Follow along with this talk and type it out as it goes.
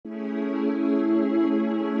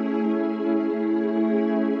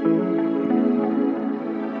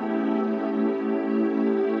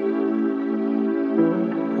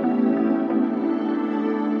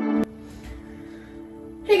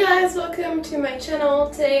guys, welcome to my channel.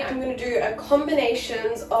 Today I'm going to do a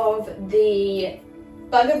combinations of the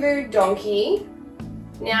Bugaboo donkey.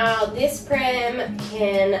 Now this pram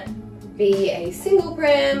can be a single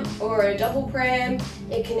pram or a double pram.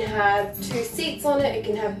 It can have 2 seats on it, it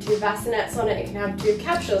can have 2 bassinets on it, it can have 2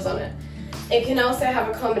 capsules on it. It can also have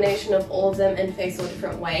a combination of all of them and face all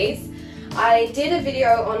different ways. I did a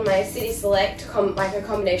video on my City Select, like a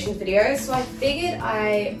combinations video, so I figured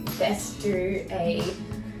I best do a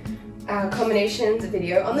combinations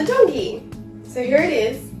video on the donkey. So here it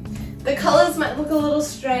is. The colours might look a little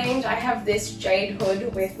strange. I have this jade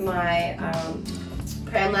hood with my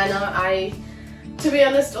pram liner. To be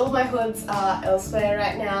honest, all my hoods are elsewhere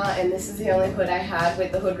right now, and this is the only hood I had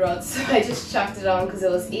with the hood rods, so I just chucked it on because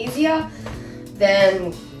it was easier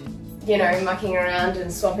than, you know, mucking around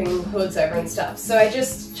and swapping hoods over and stuff. So I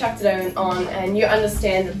just chucked it on, and you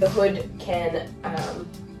understand that the hood can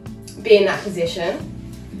be in that position.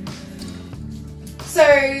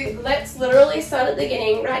 So let's literally start at the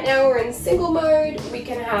beginning. Right now we're in single mode. We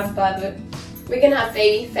can have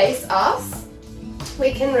baby face us.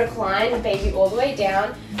 We can recline baby all the way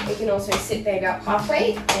down. We can also sit baby up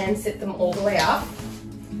halfway and sit them all the way up.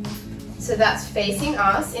 So that's facing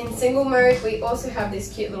us. In single mode, we also have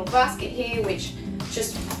this cute little basket here, which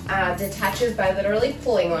just detaches by literally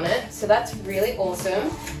pulling on it. So that's really awesome.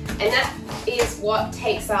 And that is what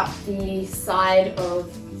takes up the side of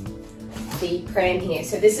the pram here.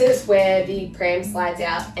 So this is where the pram slides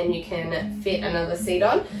out and you can fit another seat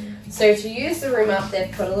on. So to use the room up,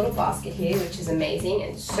 they've put a little basket here, which is amazing.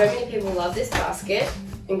 And so many people love this basket,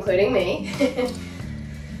 including me.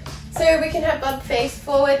 So we can have Bub face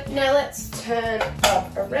forward. Now let's turn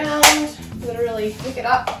Bub around, literally pick it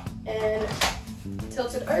up and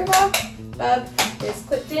tilt it over. Bub is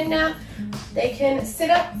clipped in now. They can sit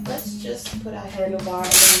up. Let's just put our handlebar a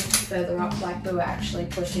little further up like we were actually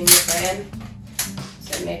pushing the pram.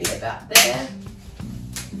 So maybe about there.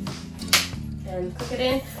 And click it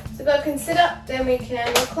in. So Bub can sit up, then we can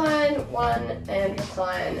recline 1 and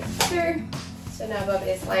recline 2. So now Bub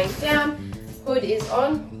is laying down, hood is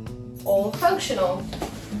on, all functional.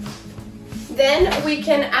 Then we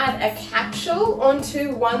can add a capsule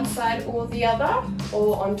onto one side or the other,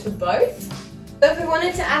 or onto both. So if we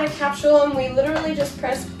wanted to add a capsule, and we literally just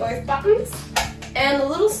press both buttons. And a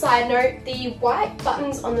little side note, the white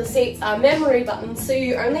buttons on the seats are memory buttons, so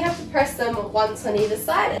you only have to press them once on either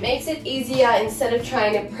side. It makes it easier instead of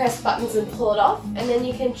trying to press buttons and pull it off, and then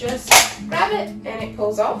you can just grab it and it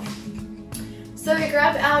pulls off. So we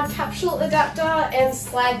grab our capsule adapter and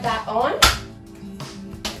slide that on.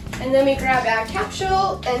 And then we grab our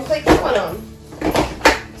capsule and click that one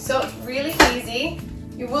on. So it's really easy.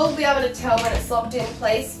 You will be able to tell when it's locked in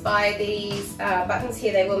place by these buttons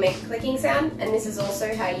here. They will make a clicking sound, and this is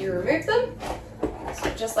also how you remove them.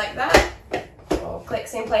 So just like that, all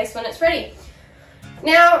clicks in place when it's ready.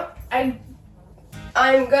 Now, I'm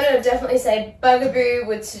gonna definitely say Bugaboo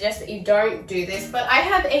would suggest that you don't do this, but I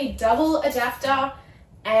have a double adapter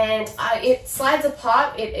and it slides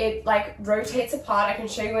apart, it like rotates apart. I can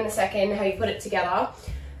show you in a second how you put it together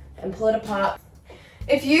and pull it apart.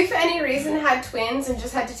 If you for any reason had twins and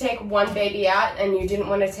just had to take one baby out and you didn't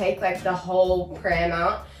want to take like the whole pram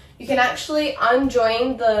out, you can actually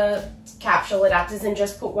unjoin the capsule adapters and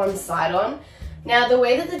just put one side on. Now the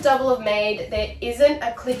way that the double have made, there isn't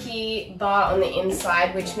a clicky bar on the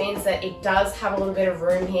inside, which means that it does have a little bit of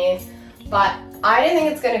room here, but I don't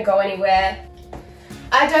think it's going to go anywhere.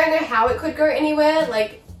 I don't know how it could go anywhere.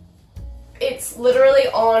 Like, it's literally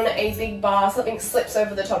on a big bar, something slips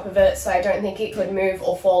over the top of it, so I don't think it could move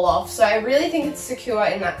or fall off. So I really think it's secure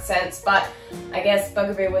in that sense, but I guess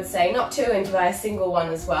Bugaboo would say not to and to buy a single one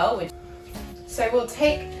as well. So we'll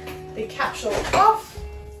take the capsule off,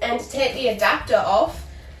 and to take the adapter off,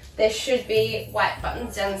 there should be white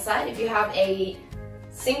buttons down the side. If you have a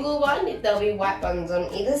single one, there'll be white buttons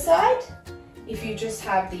on either side. If you just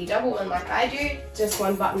have the double one like I do, just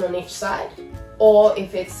one button on each side. Or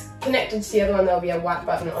if it's connected to the other one, there'll be a white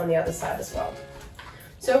button on the other side as well.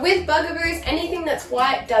 So with Bugaboos, anything that's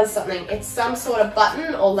white does something. It's some sort of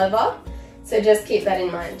button or lever, so just keep that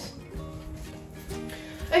in mind.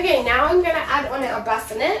 Okay, now I'm going to add on our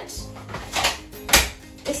bassinet.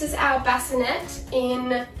 This is our bassinet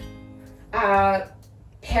in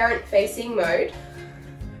parent-facing mode.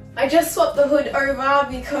 I just swapped the hood over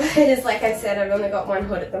because, like I said, I've only got one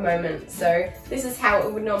hood at the moment. So this is how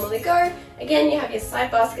it would normally go. Again, you have your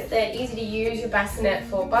side basket there, easy to use, your bassinet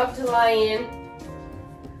for Bub to lie in.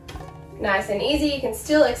 Nice and easy. You can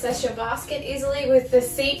still access your basket easily with the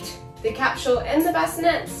seat the capsule and the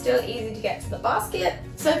bassinet, still easy to get to the basket.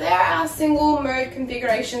 So there are our single mode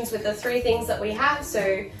configurations with the three things that we have.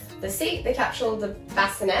 So the seat, the capsule, the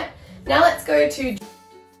bassinet. Now let's go to,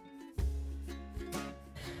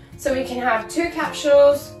 so we can have 2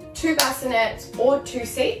 capsules, 2 bassinets, or 2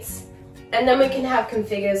 seats, and then we can have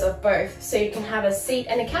configures of both. So you can have a seat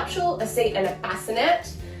and a capsule, a seat and a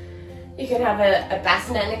bassinet. You can have a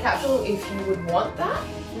bassinet and a capsule if you would want that.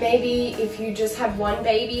 Maybe if you just had one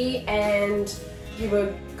baby and you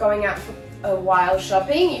were going out for a while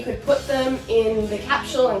shopping, you could put them in the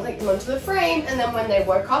capsule and click them onto the frame, and then when they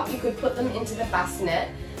woke up you could put them into the bassinet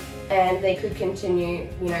and they could continue,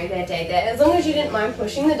 you know, their day there, as long as you didn't mind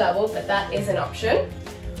pushing the double, but that is an option.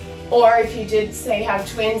 Or if you did, say, have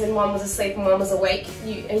twins and one was asleep and one was awake,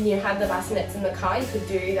 and you had the bassinets in the car, you could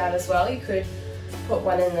do that as well. You could put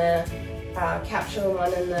one in the capsule and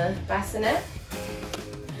one in the bassinet.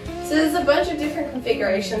 So there's a bunch of different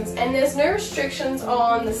configurations, and there's no restrictions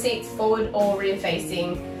on the seats forward or rear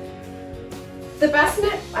facing. The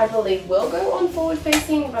bassinet, I believe, will go on forward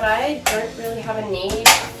facing, but I don't really have a need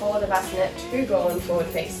for the bassinet to go on forward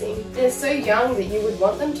facing. They're so young that you would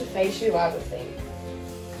want them to face you, I would think.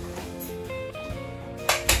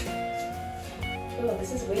 Oh,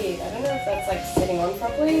 this is weird. I don't know if that's like sitting on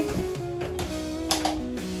properly.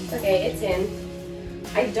 Okay, it's in.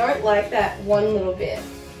 I don't like that one little bit.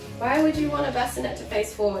 Why would you want a bassinet to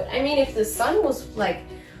face forward? I mean, if the sun was like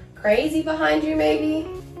crazy behind you maybe,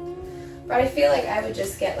 but I feel like I would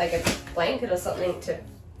just get like a blanket or something to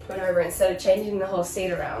put over instead of changing the whole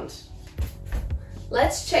seat around.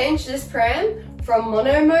 Let's change this pram from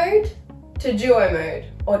mono mode to duo mode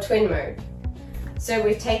or twin mode. So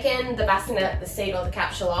we've taken the bassinet, the seat or the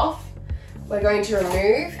capsule off. We're going to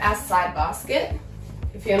remove our side basket.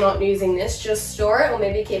 If you're not using this, just store it or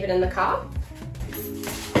maybe keep it in the car.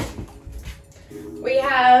 We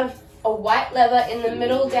have a white lever in the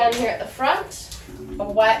middle down here at the front, a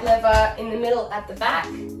white lever in the middle at the back,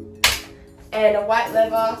 and a white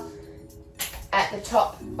lever at the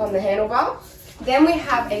top on the handlebar. Then we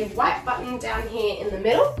have a white button down here in the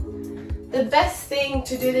middle. The best thing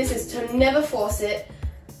to do this is to never force it.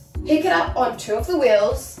 Pick it up on 2 of the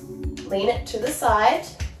wheels, lean it to the side.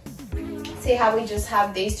 See how we just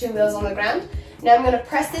have these 2 wheels on the ground? Now I'm going to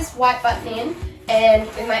press this white button in, and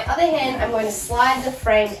in my other hand I'm going to slide the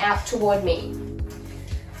frame out toward me.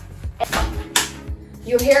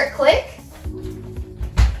 You'll hear it click.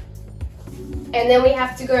 And then we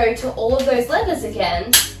have to go to all of those levers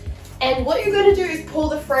again. And what you're going to do is pull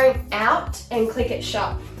the frame out and click it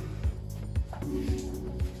shut.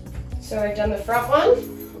 So I've done the front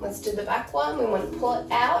one, let's do the back one. We want to pull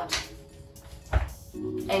it out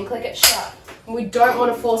and click it shut. We don't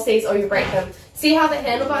want to force these or you break them. See how the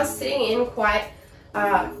handlebar is sitting in quite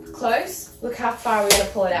close? Look how far we're going to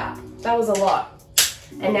pull it out. That was a lot.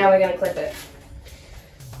 And now we're going to clip it.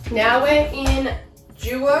 Now we're in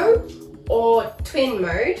duo or twin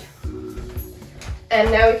mode.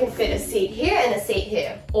 And now we can fit a seat here and a seat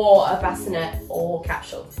here, or a bassinet or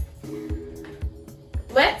capsule.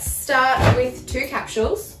 Let's start with 2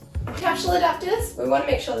 capsules. Capsule adapters, we want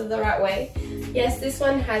to make sure they're the right way. Yes, this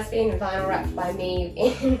one has been vinyl wrapped by me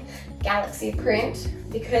in Galaxy print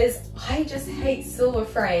because I just hate silver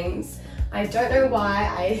frames. I don't know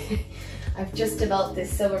why, I've just developed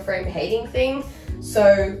this silver frame hating thing.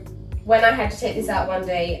 So when I had to take this out one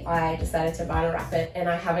day, I decided to vinyl wrap it, and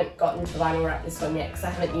I haven't gotten to vinyl wrap this one yet because I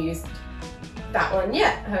haven't used that one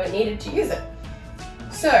yet. I haven't needed to use it.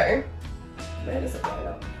 So, where does it line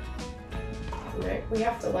up? No, we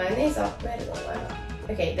have to line these up. Where do they line up?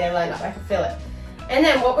 Okay, they're lined up, I can feel it. And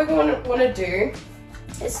then what we're going to want to do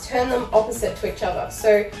is turn them opposite to each other.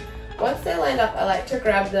 So once they're lined up, I like to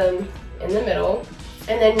grab them in the middle,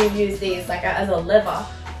 and then you use these like as a lever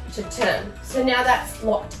to turn. So now that's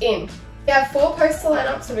locked in. We have 4 posts to line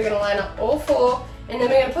up, so we're going to line up all 4, and then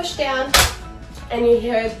we're going to push down, and you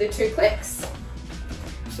hear the 2 clicks.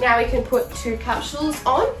 Now we can put 2 capsules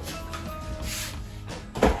on.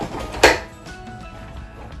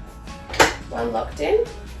 One locked in,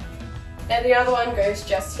 and the other one goes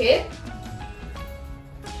just here.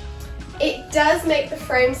 It does make the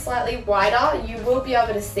frame slightly wider. You will be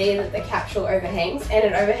able to see that the capsule overhangs, and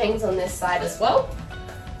it overhangs on this side as well.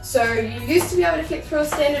 So you used to be able to fit through a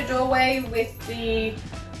standard doorway with the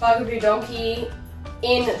Bugaboo donkey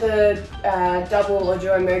in the double or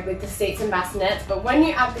duo mode with the seats and bassinets, but when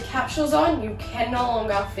you add the capsules on, you can no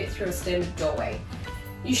longer fit through a standard doorway.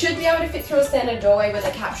 You should be able to fit through a standard doorway with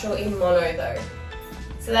a capsule in mono though.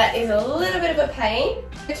 So that is a little bit of a pain.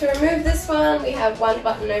 To remove this one, we have one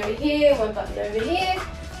button over here, one button over here.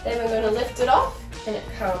 Then we're going to lift it off and it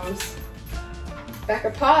comes back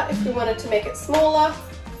apart. If we wanted to make it smaller,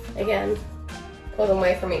 again, pull them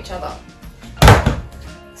away from each other.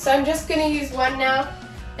 So I'm just going to use one now,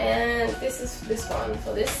 and this is this one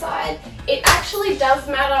for this side. It actually does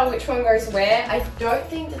matter which one goes where. I don't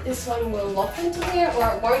think that this one will lock into here,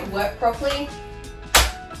 or it won't work properly.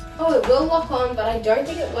 Oh, it will lock on, but I don't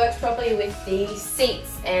think it works properly with the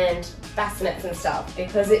seats and bassinets and stuff,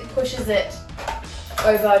 because it pushes it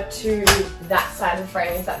over to that side of the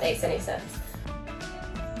frame, if that makes any sense.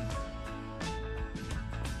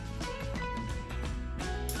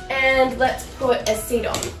 And let's put a seat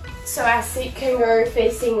on. So our seat can go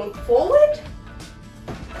facing forward.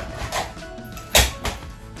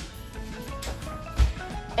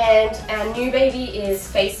 And our new baby is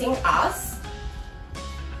facing us.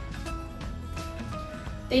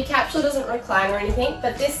 The capsule doesn't recline or anything,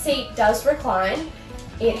 but this seat does recline.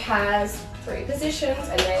 It has 3 positions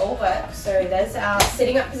and they all work. So there's our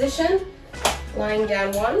sitting up position, lying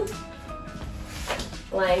down 1,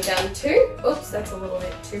 lying down 2. Oops, that's a little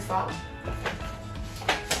bit too far.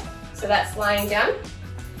 So that's lying down.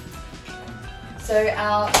 So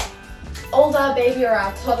our older baby or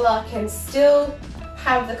our toddler can still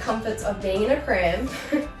have the comforts of being in a pram.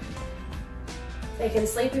 They can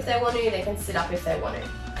sleep if they want to, they can sit up if they want to.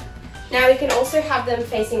 Now we can also have them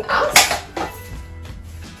facing us.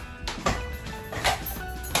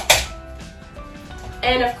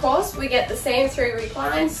 And of course we get the same 3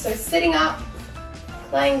 reclines, so sitting up,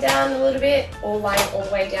 laying down a little bit, or lying all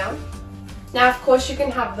the way down. Now of course you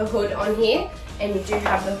can have the hood on here, and you do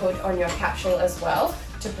have the hood on your capsule as well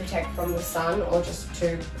to protect from the sun or just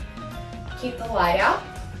to keep the light out.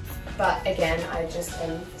 But again, I just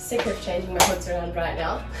am sick of changing my hoods around right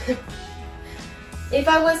now. If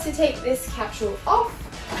I was to take this capsule off,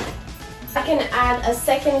 I can add a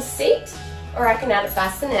second seat, or I can add a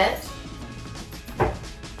bassinet.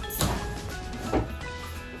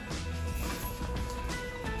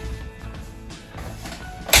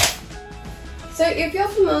 So if you're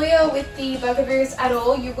familiar with the Bugaboos at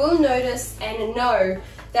all, you will notice and know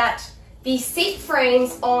that the seat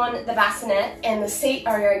frames on the bassinet and the seat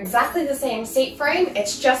are exactly the same seat frame.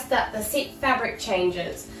 It's just that the seat fabric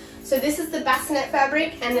changes. So this is the bassinet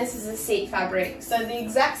fabric and this is the seat fabric. So the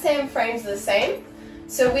exact same frames are the same.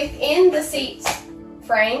 So within the seat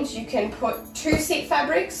frames, you can put 2 seat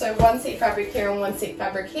fabrics, so 1 seat fabric here and 1 seat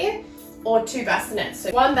fabric here, or 2 bassinets.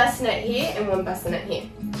 So 1 bassinet here and 1 bassinet here.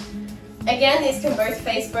 Again, these can both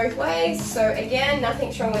face both ways. So again,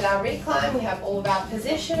 nothing's wrong with our recline. We have all of our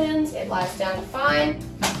positions. It lies down fine.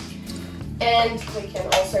 And we can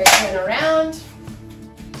also turn around.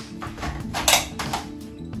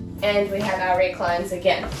 And we have our reclines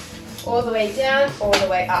again. All the way down, all the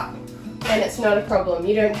way up. And it's not a problem.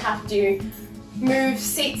 You don't have to move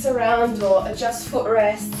seats around or adjust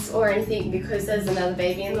footrests or anything because there's another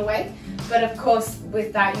baby in the way. But of course,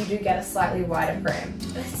 with that, you do get a slightly wider pram.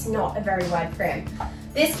 But it's not a very wide pram.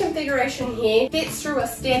 This configuration here fits through a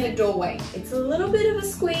standard doorway. It's a little bit of a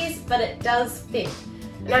squeeze, but it does fit.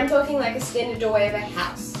 And I'm talking like a standard doorway of a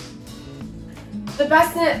house. The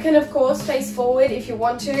bassinet can of course face forward if you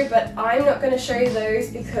want to, but I'm not going to show you those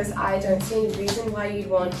because I don't see any reason why you'd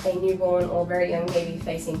want a newborn or very young baby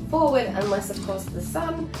facing forward, unless of course the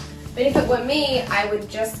sun. But if it were me, I would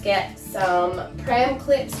just get some pram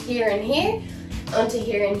clips here and here, onto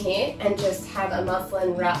here and here, and just have a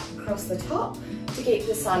muslin wrap across the top to keep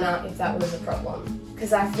the sun out if that was a problem.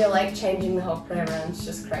 Because I feel like changing the whole pram around is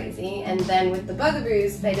just crazy. And then with the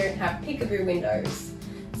Bugaboos, they don't have peekaboo windows.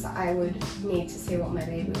 So I would need to see what my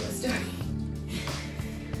baby was doing.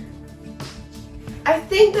 I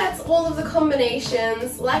think that's all of the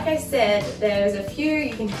combinations. Like I said, there's a few.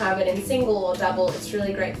 You can have it in single or double. It's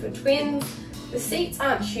really great for twins. The seats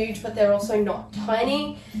aren't huge, but they're also not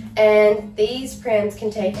tiny. And these prams can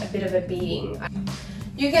take a bit of a beating.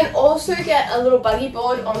 You can also get a little buggy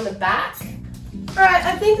board on the back. Alright,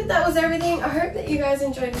 I think that was everything. I hope that you guys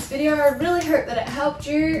enjoyed this video. I really hope that it helped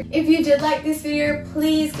you. If you did like this video,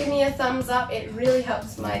 please give me a thumbs up. It really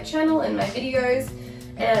helps my channel and my videos,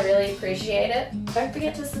 and I really appreciate it. Don't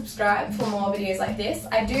forget to subscribe for more videos like this.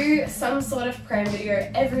 I do some sort of pram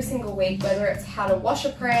video every single week, whether it's how to wash a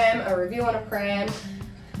pram, a review on a pram,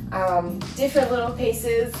 different little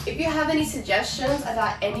pieces. If you have any suggestions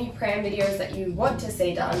about any pram videos that you want to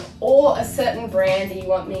see done, or a certain brand that you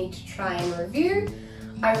want me to try and review,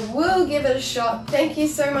 I will give it a shot. Thank you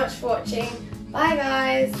so much for watching. Bye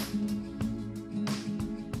guys!